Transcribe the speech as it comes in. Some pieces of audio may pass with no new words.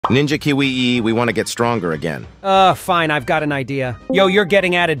Ninja Kiwi, we want to get stronger again. Fine, I've got an idea. Yo, you're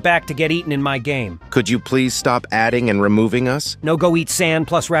getting added back to get eaten in my game. Could you please stop adding and removing us? No, go eat sand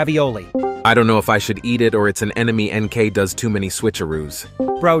plus ravioli. I don't know if I should eat it or it's an enemy NK does too many switcheroos.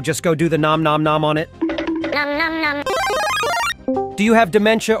 Bro, just go do the nom nom nom on it. Nom nom nom. Do you have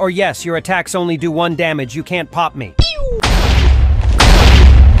dementia or yes, your attacks only do 1 damage, you can't pop me.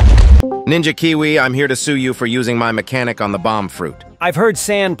 Ninja Kiwi, I'm here to sue you for using my mechanic on the bomb fruit. I've heard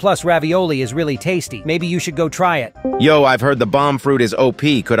sand plus ravioli is really tasty. Maybe you should go try it. Yo, I've heard the bomb fruit is OP.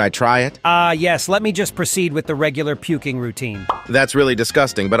 Could I try it? Yes, let me just proceed with the regular puking routine. That's really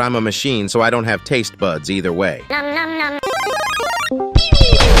disgusting, but I'm a machine, so I don't have taste buds either way. Nom nom nom.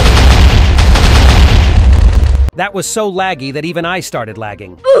 That was so laggy that even I started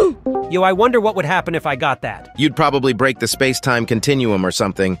lagging. Yo, I wonder what would happen if I got that. You'd probably break the space-time continuum or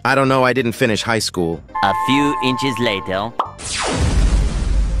something. I don't know, I didn't finish high school. A few inches later.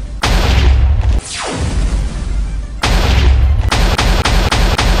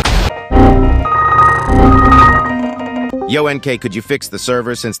 Yo, NK, could you fix the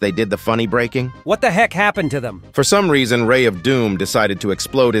server since they did the funny breaking? What the heck happened to them? For some reason, Ray of Doom decided to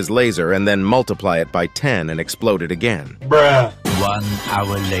explode his laser and then multiply it by 10 and explode it again. Bruh. 1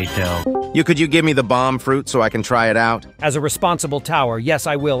 hour later. Could you give me the bomb fruit so I can try it out? As a responsible tower, yes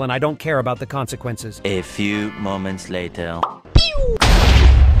I will, and I don't care about the consequences. A few moments later.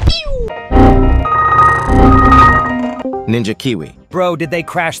 Ninja Kiwi. Bro, did they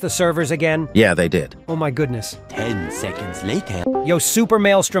crash the servers again? Yeah, they did. Oh my goodness. 10 seconds later. Yo, Super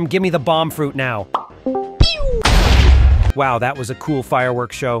Maelstrom, give me the bomb fruit now. Wow, that was a cool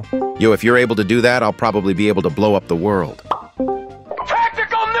fireworks show. Yo, if you're able to do that, I'll probably be able to blow up the world.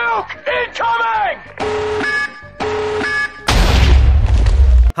 Tactical nuke incoming!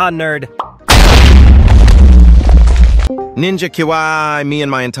 Ha, nerd. Ninja Kiwi, me and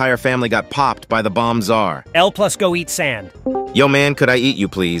my entire family got popped by the bomb czar. L plus go eat sand. Yo, man, could I eat you,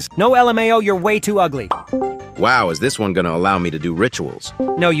 please? No LMAO, you're way too ugly. Wow, is this one gonna allow me to do rituals?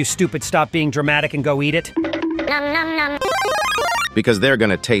 No, you stupid, stop being dramatic and go eat it. Nom nom nom. Because they're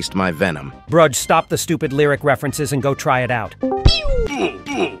gonna taste my venom. Brudge, stop the stupid lyric references and go try it out.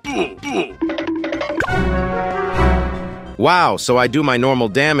 Wow, so I do my normal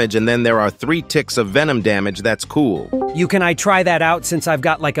damage and then there are 3 ticks of venom damage, that's cool. Can I try that out since I've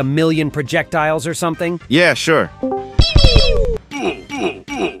got like 1,000,000 projectiles or something? Yeah, sure.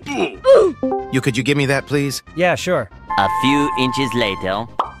 Could you give me that, please? Yeah, sure. A few inches later.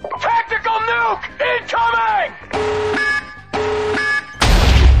 Tactical nuke incoming!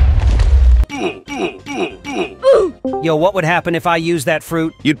 Yo, what would happen if I used that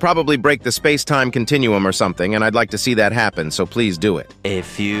fruit? You'd probably break the space-time continuum or something, and I'd like to see that happen, so please do it. A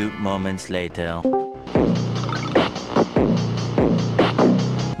few moments later.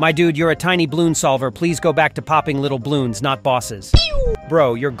 My dude, you're a tiny balloon solver. Please go back to popping little balloons, not bosses.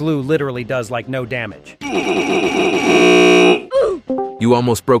 Bro, your glue literally does like no damage. You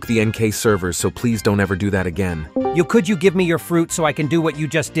almost broke the NK servers, so please don't ever do that again. Could you give me your fruit so I can do what you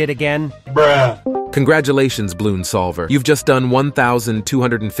just did again? Bruh. Congratulations, Balloon Solver. You've just done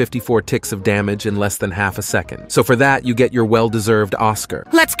 1,254 ticks of damage in less than half a second. So for that, you get your well-deserved Oscar.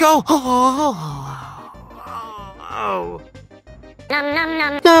 Let's go! Nom nom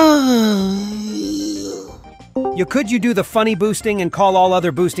nom. Could you do the funny boosting and call all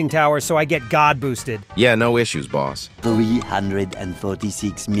other boosting towers so I get God boosted? Yeah, no issues, boss.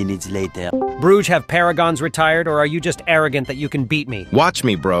 346 minutes later. Bruges, have paragons retired, or are you just arrogant that you can beat me? Watch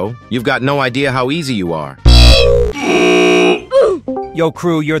me, bro. You've got no idea how easy you are. Yo,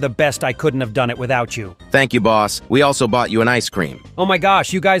 crew, you're the best. I couldn't have done it without you. Thank you, boss. We also bought you an ice cream. Oh my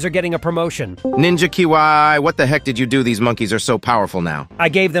gosh, you guys are getting a promotion. Ninja Kiwi, what the heck did you do? These monkeys are so powerful now. I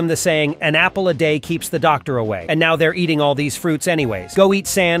gave them the saying, an apple a day keeps the doctor away. And now they're eating all these fruits anyways. Go eat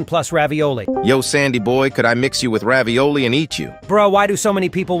sand plus ravioli. Yo, Sandy boy, could I mix you with ravioli and eat you? Bro, why do so many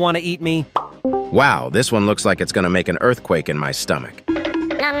people want to eat me? Wow, this one looks like it's gonna make an earthquake in my stomach.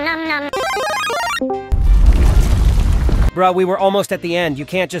 Nom nom nom. Bro, we were almost at the end. You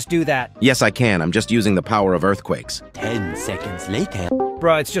can't just do that. Yes, I can. I'm just using the power of earthquakes. 10 seconds later.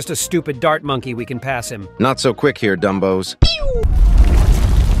 Bro, it's just a stupid dart monkey. We can pass him. Not so quick here, Dumbos.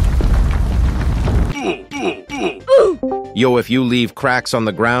 Yo, if you leave cracks on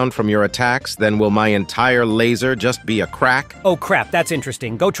the ground from your attacks, then will my entire laser just be a crack? Oh crap, that's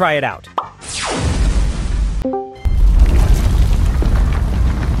interesting. Go try it out.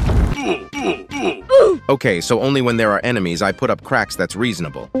 Okay, so only when there are enemies I put up cracks that's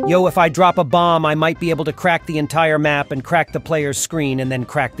reasonable. Yo, if I drop a bomb, I might be able to crack the entire map and crack the player's screen and then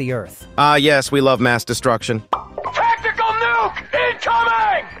crack the earth. Ah, yes, we love mass destruction. Tactical nuke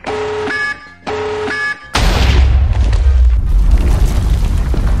incoming!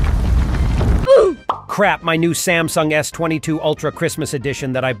 crap, my new Samsung S22 Ultra Christmas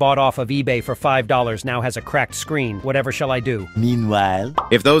Edition that I bought off of eBay for $5 now has a cracked screen. Whatever shall I do? Meanwhile,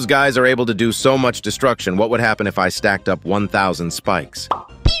 If those guys are able to do so much destruction, what would happen if I stacked up 1,000 spikes?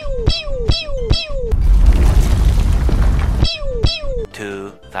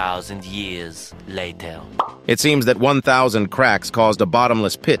 2,000 years later. It seems that 1,000 cracks caused a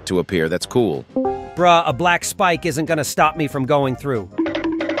bottomless pit to appear. That's cool. Bruh, a black spike isn't gonna stop me from going through.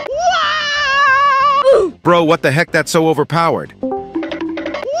 Bro, what the heck? That's so overpowered.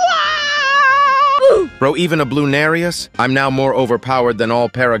 Bro, even a Blunarius? I'm now more overpowered than all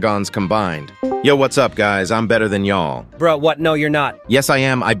paragons combined. Yo, what's up, guys? I'm better than y'all. Bruh, what? No, you're not. Yes, I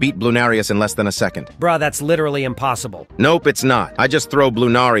am. I beat Blunarius in less than a second. Bruh, that's literally impossible. Nope, it's not. I just throw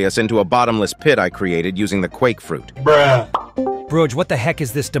Blunarius into a bottomless pit I created using the Quake Fruit. Broge, what the heck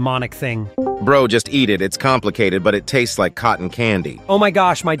is this demonic thing? Bro, just eat it. It's complicated, but it tastes like cotton candy. Oh my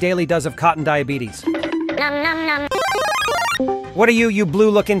gosh, my daily dose of cotton diabetes. Nom nom nom. What are you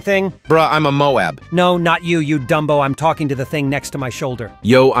blue-looking thing? Bruh, I'm a Moab. No, not you, you Dumbo. I'm talking to the thing next to my shoulder.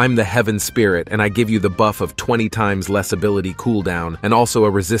 Yo, I'm the Heaven Spirit, and I give you the buff of 20 times less ability cooldown, and also a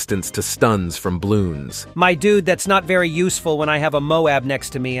resistance to stuns from bloons. My dude, that's not very useful when I have a Moab next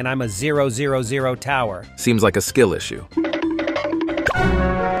to me and I'm a 000 tower. Seems like a skill issue.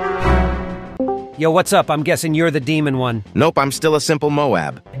 Yo, what's up? I'm guessing you're the demon one. Nope, I'm still a simple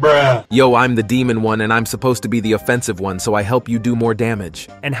Moab. Yo, I'm the demon one, and I'm supposed to be the offensive one, so I help you do more damage.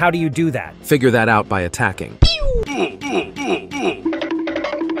 And how do you do that? Figure that out by attacking.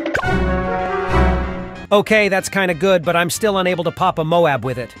 Okay, that's kinda good, but I'm still unable to pop a Moab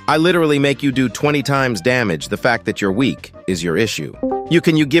with it. I literally make you do 20 times damage. The fact that you're weak is your issue.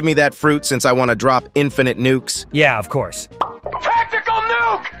 Can you give me that fruit since I want to drop infinite nukes? Yeah, of course. Tactical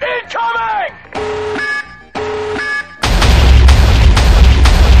nuke incoming!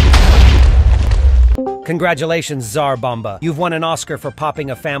 Congratulations, Tsar Bomba. You've won an Oscar for popping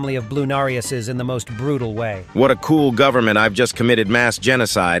a family of Blunariuses in the most brutal way. What a cool government. I've just committed mass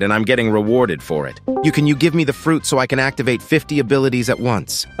genocide and I'm getting rewarded for it. Can you give me the fruit so I can activate 50 abilities at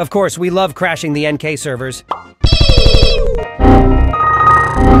once? Of course, we love crashing the NK servers.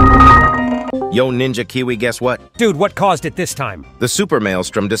 Yo, Ninja Kiwi, guess what? Dude, what caused it this time? The Super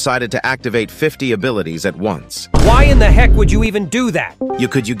Maelstrom decided to activate 50 abilities at once. Why in the heck would you even do that?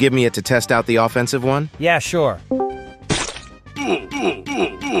 Could you give me it to test out the offensive one? Yeah, sure.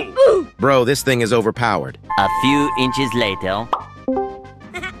 Bro, this thing is overpowered. A few inches later.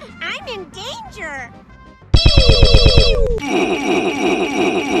 I'm in danger.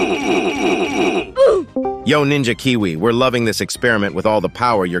 Yo, Ninja Kiwi, we're loving this experiment with all the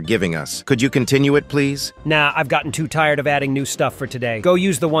power you're giving us. Could you continue it, please? Nah, I've gotten too tired of adding new stuff for today. Go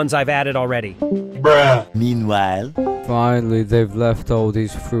use the ones I've added already. Meanwhile, Finally, they've left all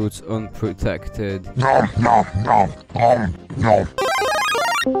these fruits unprotected.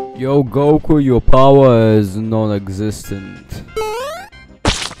 Yo, Goku, your power is non-existent.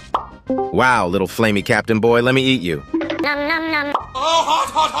 Wow, little flamey captain boy, let me eat you. Nom nom nom.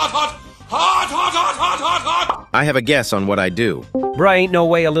 I have a guess on what I do. Bruh, ain't no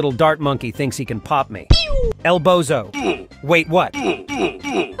way a little dart monkey thinks he can pop me. El Bozo. Wait, what?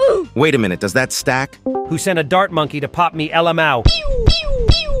 Wait a minute, does that stack? Who sent a dart monkey to pop me LMAO?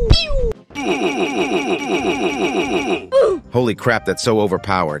 Holy crap, that's so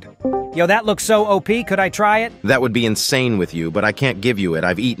overpowered. Yo, that looks so OP, could I try it? That would be insane with you, but I can't give you it.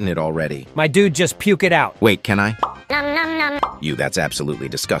 I've eaten it already. My dude, just puke it out. Wait, can I? Nom nom nom. That's absolutely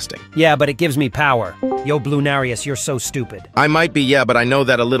disgusting. Yeah, but it gives me power. Yo, Blunarius, you're so stupid. I might be, yeah, but I know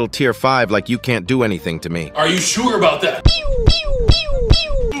that a little tier 5 like you can't do anything to me. Are you sure about that?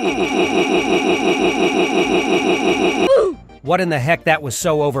 What in the heck, that was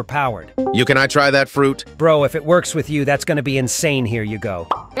so overpowered? Can I try that fruit? Bro, if it works with you, that's gonna be insane. Here you go.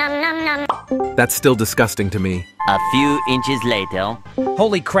 Nom nom nom. That's still disgusting to me. a few inches later.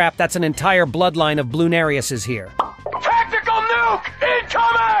 Holy crap, that's an entire bloodline of Blunariuses here. Tactical nuke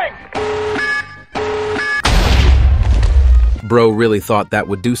incoming! Bro really thought that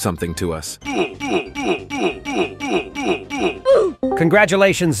would do something to us.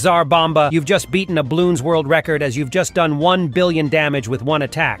 Congratulations, Tsar Bomba. You've just beaten a Bloons world record as you've just done 1 billion damage with one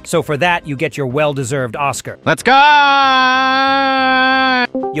attack. So for that, you get your well-deserved Oscar. Let's go!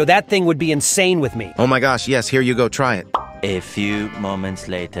 Yo, that thing would be insane with me. Oh my gosh, yes, here you go, try it. A few moments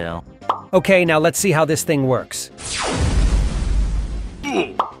later. Okay, now let's see how this thing works.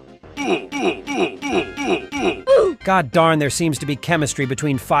 God darn, there seems to be chemistry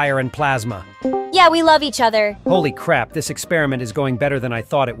between fire and plasma. Yeah, we love each other. Holy crap, this experiment is going better than I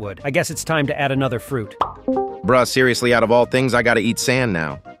thought it would. I guess it's time to add another fruit. Bruh, seriously, out of all things, I gotta eat sand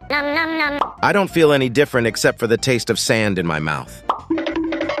now. Nom nom nom. I don't feel any different except for the taste of sand in my mouth.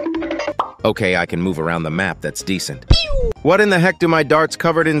 Okay, I can move around the map, that's decent. What in the heck do my darts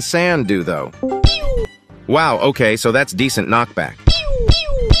covered in sand do, though? Wow, okay, so that's decent knockback.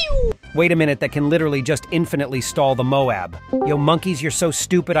 Wait a minute, that can literally just infinitely stall the Moab. Yo, monkeys, you're so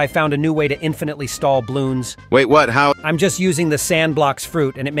stupid, I found a new way to infinitely stall balloons. Wait, what? How? I'm just using the sand Blox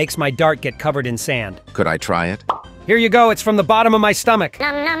fruit, and it makes my dart get covered in sand. Could I try it? Here you go, it's from the bottom of my stomach.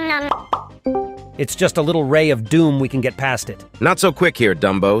 Nom nom nom. It's just a little ray of doom, we can get past it. Not so quick here,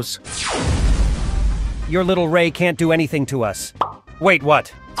 dumbos. Your little ray can't do anything to us. Wait,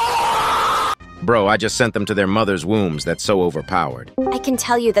 what? Bro, I just sent them to their mother's wombs, that's so overpowered. I can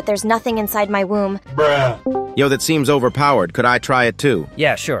tell you that there's nothing inside my womb. Yo, that seems overpowered, could I try it too?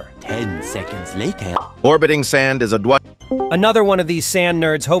 Yeah, sure. 10 seconds later. Orbiting sand is a dwa- Another one of these sand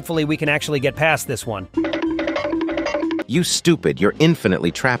nerds, hopefully we can actually get past this one. You stupid, you're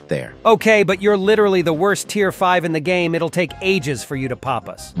infinitely trapped there. Okay, but you're literally the worst tier 5 in the game, it'll take ages for you to pop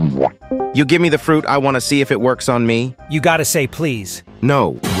us. You give me the fruit, I want to see if it works on me. You gotta say please.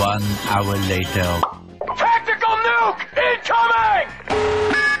 No. 1 hour later. Tactical nuke incoming!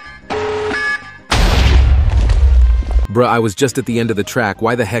 Bruh, I was just at the end of the track,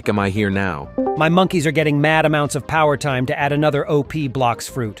 why the heck am I here now? My monkeys are getting mad amounts of power time to add another OP Blox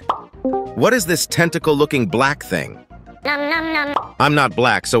fruit. What is this tentacle-looking black thing? Nom nom nom. I'm not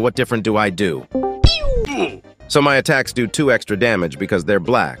black, so what different do I do? So my attacks do 2 extra damage because they're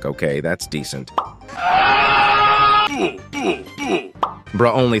black, okay, that's decent.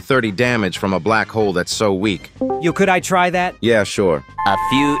 Bruh, only 30 damage from a black hole that's so weak. Yo, could I try that? Yeah, sure. A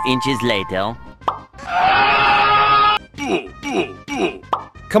few inches later.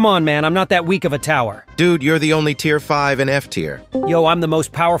 Come on, man, I'm not that weak of a tower. Dude, you're the only tier 5 in F tier. Yo, I'm the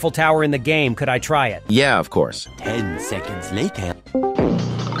most powerful tower in the game, could I try it? Yeah, of course. 10 seconds later.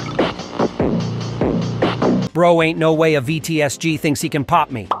 Bro, ain't no way a VTSG thinks he can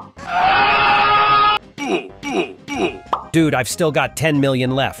pop me. Dude, I've still got 10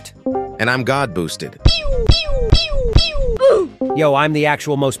 million left. And I'm God boosted. Yo, I'm the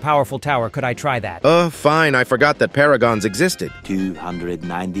actual most powerful tower, could I try that? Fine, I forgot that paragons existed.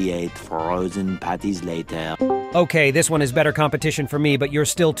 298 frozen patties later. Okay, this one is better competition for me, but you're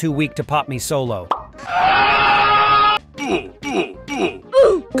still too weak to pop me solo.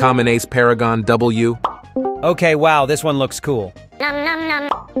 Common Ace Paragon W. Okay, wow, this one looks cool. Nom nom nom.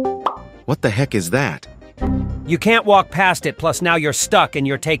 What the heck is that? You can't walk past it, plus now you're stuck and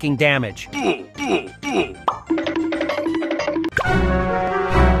you're taking damage.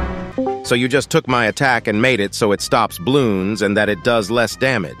 So you just took my attack and made it so it stops balloons and that it does less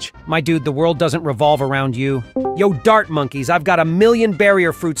damage. My dude, the world doesn't revolve around you. Yo, dart monkeys, I've got 1,000,000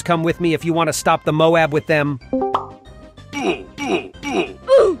 barrier fruits, come with me if you want to stop the Moab with them.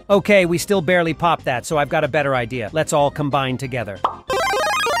 Okay, we still barely popped that, so I've got a better idea. Let's all combine together.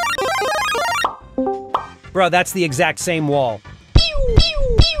 Bro, that's the exact same wall.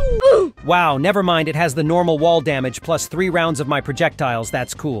 Wow, never mind, it has the normal wall damage plus 3 rounds of my projectiles,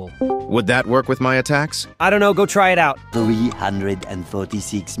 that's cool. Would that work with my attacks? I don't know, go try it out.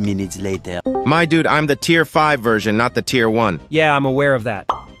 346 minutes later. My dude, I'm the tier 5 version, not the tier 1. Yeah, I'm aware of that.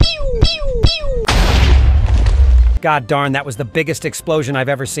 God darn, that was the biggest explosion I've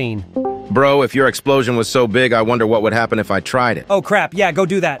ever seen. Bro, if your explosion was so big, I wonder what would happen if I tried it. Oh crap, yeah, go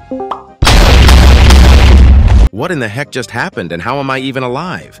do that. What in the heck just happened, and how am I even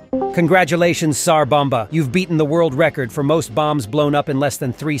alive? Congratulations, Sar Bomba. You've beaten the world record for most bombs blown up in less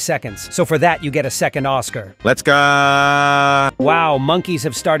than 3 seconds. So for that, you get a second Oscar. Let's go! Wow, monkeys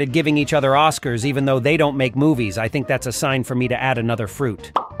have started giving each other Oscars even though they don't make movies. I think that's a sign for me to add another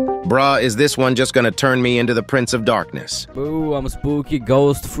fruit. Bruh, is this one just gonna turn me into the Prince of Darkness? Boo, I'm a spooky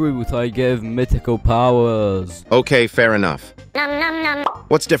ghost fruit. I give mythical powers. Okay, fair enough. Nom nom nom.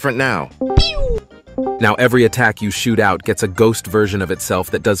 What's different now? Now every attack you shoot out gets a ghost version of itself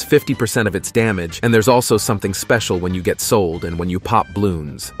that does 50% of its damage, and there's also something special when you get sold and when you pop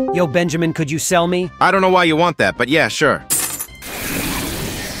balloons. Yo, Benjamin, could you sell me? I don't know why you want that, but yeah, sure.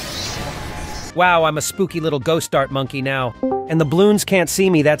 Wow, I'm a spooky little ghost dart monkey now. And the balloons can't see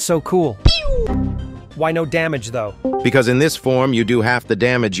me, that's so cool. Why no damage, though? Because in this form, you do half the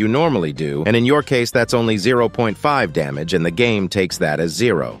damage you normally do, and in your case, that's only 0.5 damage, and the game takes that as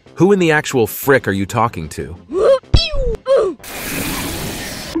 0. Who in the actual frick are you talking to?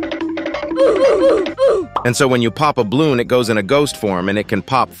 And so when you pop a balloon, it goes in a ghost form, and it can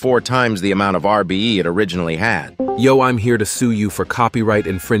pop 4 times the amount of RBE it originally had. Yo, I'm here to sue you for copyright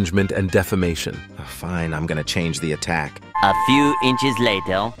infringement and defamation. Fine, I'm gonna change the attack. A few inches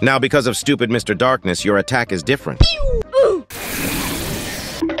later. Now, because of stupid Mr. Darkness, your attack is different.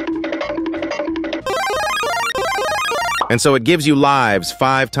 And so it gives you lives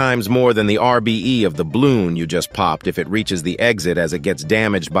 5 times more than the RBE of the balloon you just popped if it reaches the exit, as it gets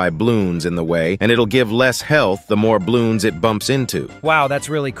damaged by balloons in the way, and it'll give less health the more balloons it bumps into. Wow, that's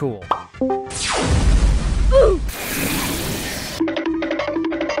really cool.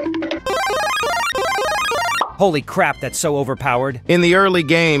 Holy crap, that's so overpowered. In the early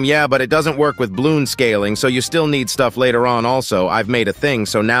game, yeah, but it doesn't work with balloon scaling, so you still need stuff later on also. I've made a thing,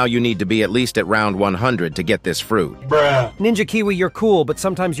 so now you need to be at least at round 100 to get this fruit. Bruh. Ninja Kiwi, you're cool, but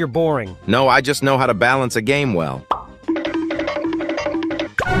sometimes you're boring. No, I just know how to balance a game well.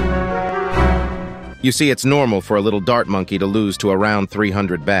 You see, it's normal for a little dart monkey to lose to around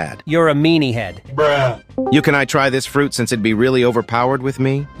 300 B.A.D. You're a meanie head. Bruh. Can I try this fruit since it'd be really overpowered with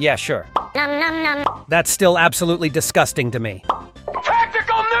me? Yeah, sure. Nom nom nom. That's still absolutely disgusting to me.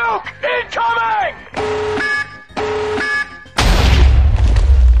 Tactical nuke incoming!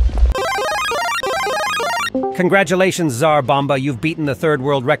 Congratulations, Tsar Bomba, you've beaten the third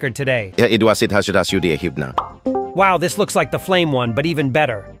world record today. Wow, this looks like the flame one, but even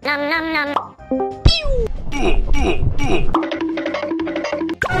better. Nom nom nom.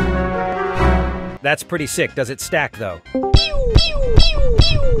 That's pretty sick. Does it stack, though?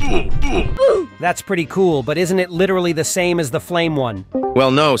 That's pretty cool, but isn't it literally the same as the flame one?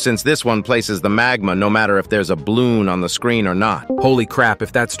 Well, no, since this one places the magma no matter if there's a balloon on the screen or not. Holy crap,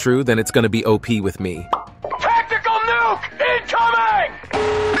 if that's true, then it's gonna be OP with me. Tactical nuke incoming!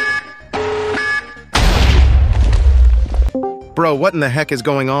 Bro, what in the heck is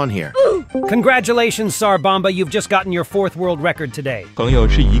going on here? Congratulations, Tsar Bomba, you've just gotten your 4th world record today. 朋友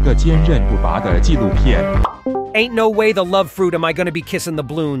是一个坚韧不拔的纪录片。 Ain't no way the love fruit am I gonna be kissing the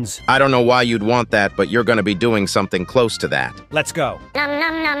balloons. I don't know why you'd want that, but you're gonna be doing something close to that. Let's go. Nom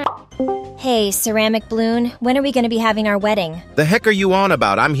nom nom. Hey, ceramic balloon, when are we gonna be having our wedding? The heck are you on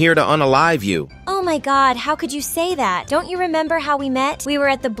about? I'm here to unalive you. Oh my god, how could you say that? Don't you remember how we met? We were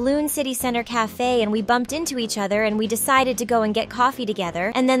at the Balloon City Center Cafe and we bumped into each other and we decided to go and get coffee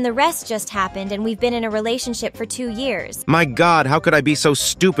together, and then the rest just happened and we've been in a relationship for 2 years. My god, how could I be so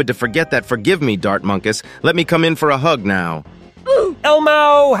stupid to forget that? Forgive me, Dart Monkus. Let me come in for a hug now.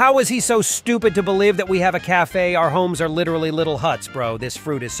 Elmo, how is he so stupid to believe that we have a cafe? Our homes are literally little huts, bro. This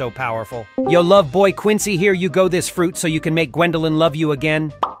fruit is so powerful. Yo, love boy Quincy, here you go this fruit so you can make Gwendolyn love you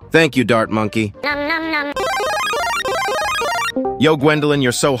again. Thank you, Dart Monkey. Nom nom nom. Yo, Gwendolyn,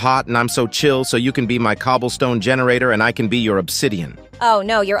 you're so hot and I'm so chill, so you can be my cobblestone generator and I can be your obsidian. Oh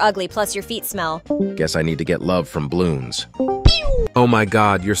no, you're ugly, plus your feet smell. Guess I need to get love from balloons. Oh my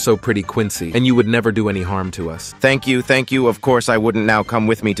god, you're so pretty, Quincy, and you would never do any harm to us. Thank you, thank you. Of course I wouldn't. Now come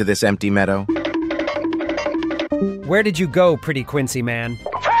with me to this empty meadow. Where did you go, pretty Quincy man?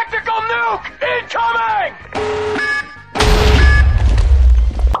 Tactical nuke incoming!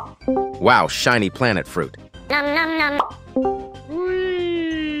 Wow, shiny planet fruit. Nom nom nom.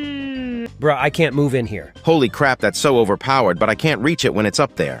 Bruh, I can't move in here. Holy crap, that's so overpowered, but I can't reach it when it's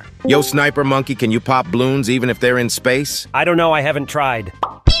up there. Yo, Sniper Monkey, can you pop balloons even if they're in space? I don't know, I haven't tried.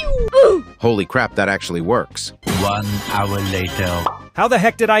 Holy crap, that actually works. 1 hour later. How the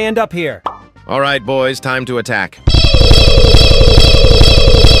heck did I end up here? All right, boys, time to attack.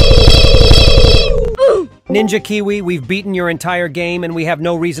 Ninja Kiwi, we've beaten your entire game and we have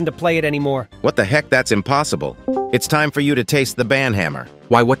no reason to play it anymore. What the heck, that's impossible. It's time for you to taste the banhammer.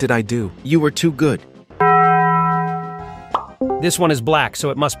 Why, what did I do? You were too good. This one is black,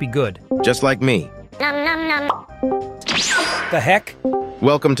 so it must be good. Just like me. Nom nom nom. The heck?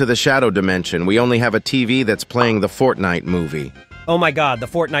 Welcome to the Shadow Dimension. We only have a TV that's playing the Fortnite movie. Oh my god, the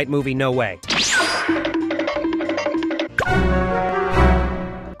Fortnite movie, no way.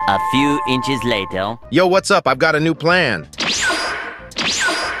 A few inches later. Yo, what's up? I've got a new plan.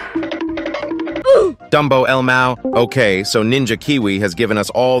 Dumbo Elmao. Okay, so Ninja Kiwi has given us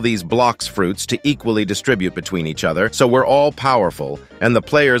all these Blox fruits to equally distribute between each other, so we're all powerful, and the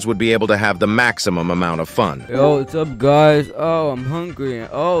players would be able to have the maximum amount of fun. Yo, what's up, guys? Oh, I'm hungry.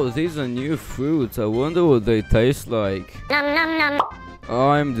 Oh, these are new fruits. I wonder what they taste like. Nom nom nom.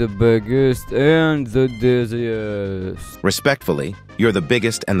 I'm the biggest and the dizziest. Respectfully, you're the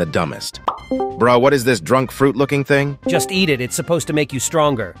biggest and the dumbest. Bruh, what is this drunk fruit-looking thing? Just eat it, it's supposed to make you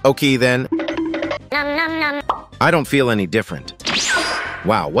stronger. Okay, then. Nom nom nom. I don't feel any different.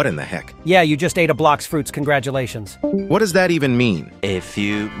 Wow, what in the heck? Yeah, you just ate a Blox fruits, congratulations. What does that even mean? A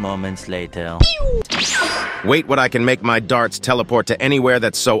few moments later. Wait, what I can make my darts teleport to anywhere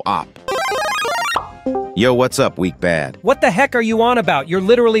that's so op. Yo, what's up, weak B.A.D? What the heck are you on about? You're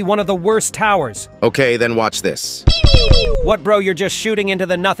literally one of the worst towers. Okay, then watch this. What, bro? You're just shooting into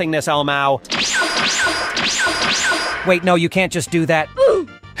the nothingness, Elmao. Wait, no, you can't just do that.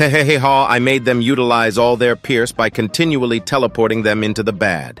 Hey, haw, I made them utilize all their Pierce by continually teleporting them into the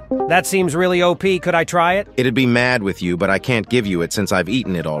B.A.D. That seems really OP. Could I try it? It'd be mad with you, but I can't give you it since I've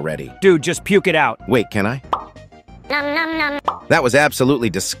eaten it already. Dude, just puke it out. Wait, can I? Nom nom nom. That was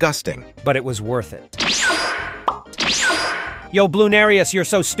absolutely disgusting. But it was worth it. Yo, Bloonarius, you're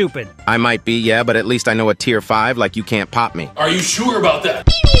so stupid. I might be, yeah, but at least I know a tier 5, like you can't pop me. Are you sure about that?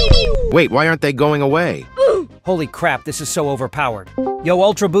 Wait, why aren't they going away? Holy crap, this is so overpowered. Yo,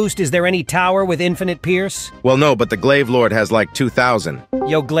 Ultra Boost, is there any tower with infinite Pierce? Well, no, but the Glaive Lord has like 2,000.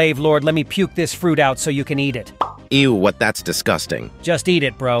 Yo, Glaive Lord, let me puke this fruit out so you can eat it. Ew, what, that's disgusting. Just eat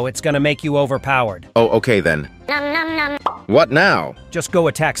it, bro. It's gonna make you overpowered. Oh, okay then. Nom nom nom. What now? Just go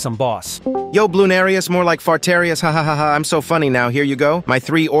attack some boss. Yo, Bloonarius, more like Fartarius, ha ha ha ha, I'm so funny now, here you go. My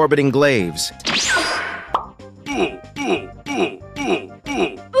 3 orbiting glaives.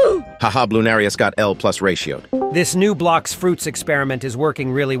 Haha, Bloonarius got L plus ratioed. This new Blox fruits experiment is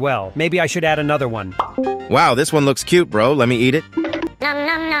working really well. Maybe I should add another one. Wow, this one looks cute, bro. Let me eat it. Nom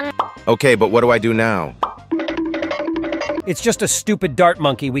nom nom. Okay, but what do I do now? It's just a stupid dart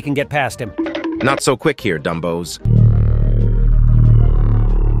monkey. We can get past him. Not so quick here, Dumbos.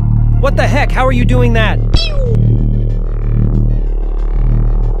 What the heck? How are you doing that?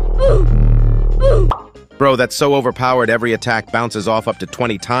 Bro, that's so overpowered, every attack bounces off up to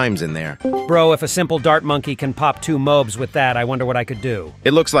 20 times in there. Bro, if a simple dart monkey can pop 2 mobs with that, I wonder what I could do.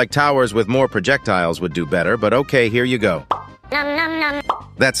 It looks like towers with more projectiles would do better, but okay, here you go. Nom nom nom.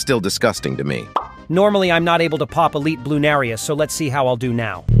 That's still disgusting to me. Normally, I'm not able to pop Elite Bloonarius, so let's see how I'll do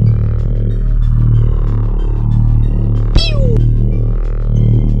now.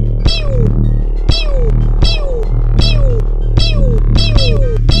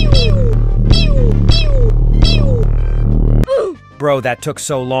 Bro, that took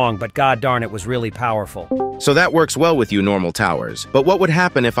so long, but god darn, it was really powerful. So that works well with you normal towers. But what would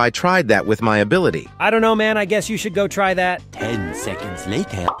happen if I tried that with my ability? I don't know, man. I guess you should go try that. 10 seconds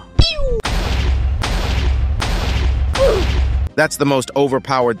later. That's the most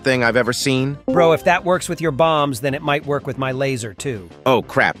overpowered thing I've ever seen. Bro, if that works with your bombs, then it might work with my laser, too. Oh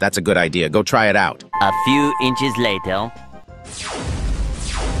crap, that's a good idea. Go try it out. A few inches later.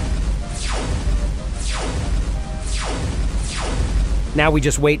 Now we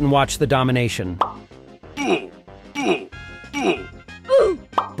just wait and watch the domination.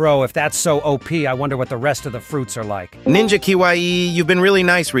 Bro, if that's so OP, I wonder what the rest of the fruits are like. Ninja Kiwai, you've been really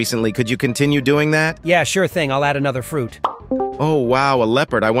nice recently. Could you continue doing that? Yeah, sure thing. I'll add another fruit. Oh wow, a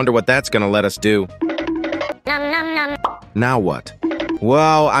leopard. I wonder what that's gonna let us do. Nom nom nom. Now what?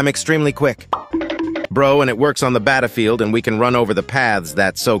 Well, I'm extremely quick. Bro, and it works on the battlefield and we can run over the paths.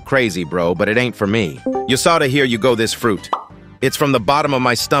 That's so crazy, bro, but it ain't for me. Yasada, here you go, this fruit. It's from the bottom of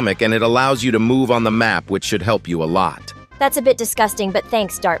my stomach and it allows you to move on the map, which should help you a lot. That's a bit disgusting, but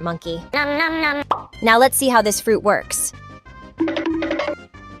thanks, Dart Monkey. Nom nom nom. Now let's see how this fruit works.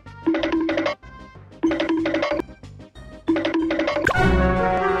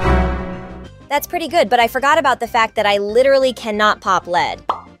 That's pretty good, but I forgot about the fact that I literally cannot pop lead.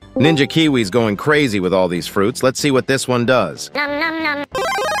 Ninja Kiwi's going crazy with all these fruits. Let's see what this one does. Nom nom nom.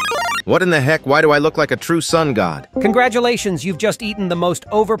 What in the heck? Why do I look like a true sun god? Congratulations, you've just eaten the most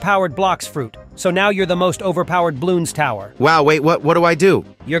overpowered Blox fruit. So now you're the most overpowered Bloons Tower. Wow, wait, what do I do?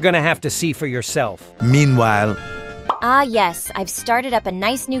 You're gonna have to see for yourself. Meanwhile. Ah yes, I've started up a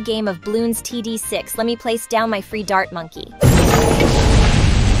nice new game of Bloons TD6. Let me place down my free Dart Monkey.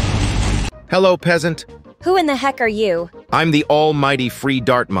 Hello, peasant. Who in the heck are you? I'm the almighty free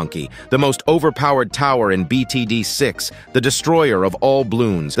dart monkey, the most overpowered tower in BTD6, the destroyer of all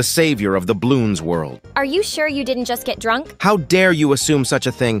bloons, the savior of the bloons world. Are you sure you didn't just get drunk? How dare you assume such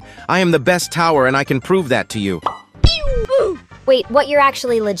a thing? I am the best tower and I can prove that to you. Wait, what, you're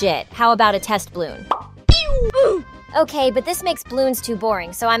actually legit. How about a test bloon? Okay, but this makes bloons too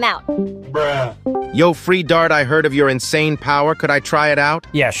boring, so I'm out. Bruh. Yo, free dart, I heard of your insane power. Could I try it out?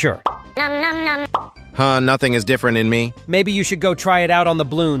 Yeah, sure. Nom nom nom. Huh, nothing is different in me. Maybe you should go try it out on the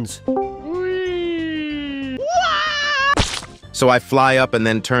bloons. So I fly up and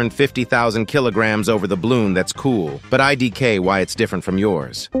then turn 50,000 kilograms over the bloon. That's cool. But IDK why it's different from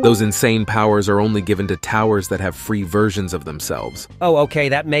yours. Those insane powers are only given to towers that have free versions of themselves. Oh, okay,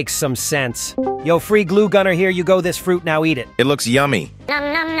 that makes some sense. Yo, free glue gunner, here you go, this fruit, now eat it. It looks yummy.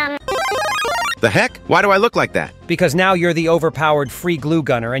 Nom nom nom. The heck? Why do I look like that? Because now you're the overpowered free glue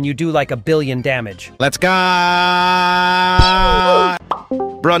gunner and you do like 1 billion damage. Let's go!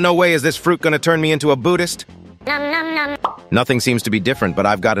 Bruh, no way is this fruit gonna turn me into a Buddhist? Nom nom nom. Nothing seems to be different, but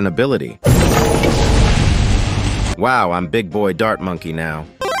I've got an ability. Wow, I'm big boy dart monkey now.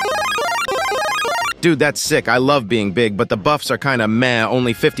 Dude, that's sick. I love being big, but the buffs are kinda meh,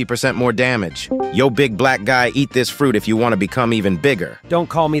 only 50% more damage. Yo, big black guy, eat this fruit if you want to become even bigger. Don't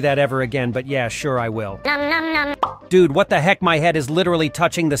call me that ever again, but yeah, sure I will. Nom nom nom. Dude, what the heck? My head is literally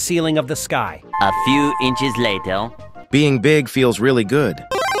touching the ceiling of the sky. A few inches later. Being big feels really good.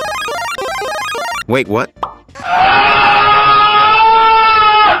 Wait, what?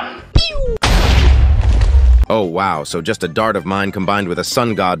 Oh wow, so just a dart of mine combined with a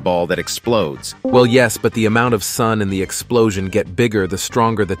sun god ball that explodes. Well, yes, but the amount of sun and the explosion get bigger the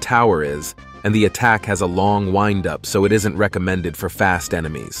stronger the tower is, and the attack has a long wind-up, so it isn't recommended for fast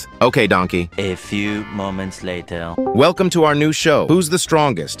enemies. Okay, Donkey. A few moments later. Welcome to our new show, Who's the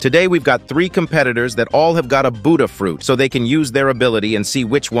Strongest? Today we've got 3 competitors that all have got a Buddha fruit, so they can use their ability and see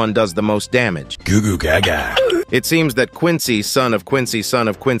which one does the most damage. Goo goo gaga. It seems that Quincy, son of Quincy, son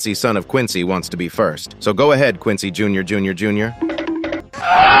of Quincy, son of Quincy, wants to be first. So go ahead, Quincy Jr., Jr., Jr.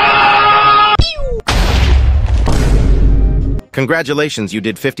 Congratulations, you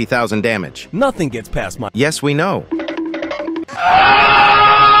did 50,000 damage. Nothing gets past my... Yes, we know.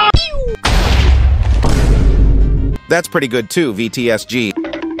 That's pretty good too, VTSG.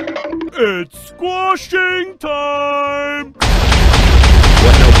 It's squashing time!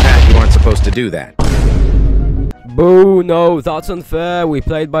 What, no, Pat, you aren't supposed to do that. Boo, no, that's unfair. We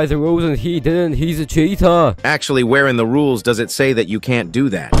played by the rules and he didn't. He's a cheater. Actually, where in the rules does it say that you can't do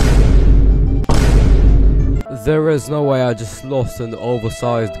that? There is no way. I just lost an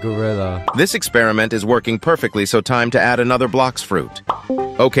oversized gorilla. This experiment is working perfectly, so time to add another Blox fruit.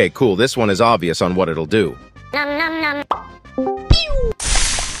 Okay, cool, this one is obvious on what it'll do. Nom nom nom.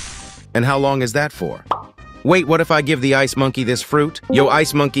 And how long is that for? Wait, what if I give the ice monkey this fruit? Yo,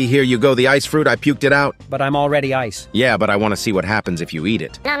 ice monkey, here you go, the ice fruit, I puked it out. But I'm already ice. Yeah, but I want to see what happens if you eat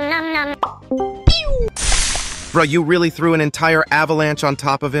it. Nom nom nom. Bro, you really threw an entire avalanche on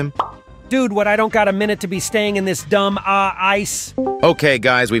top of him? Dude, what, I don't got a minute to be staying in this dumb, ice? Okay,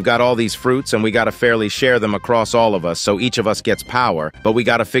 guys, we've got all these fruits, and we gotta fairly share them across all of us, so each of us gets power, but we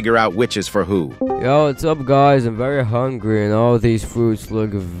gotta figure out which is for who. Yo, what's up, guys? I'm very hungry, and all these fruits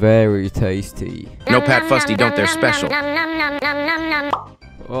look very tasty. No, Pat Fusty, don't, they're special. Nom nom nom nom nom nom.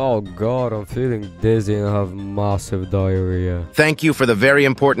 Oh god, I'm feeling dizzy and I have massive diarrhea. Thank you for the very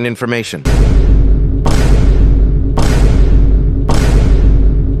important information.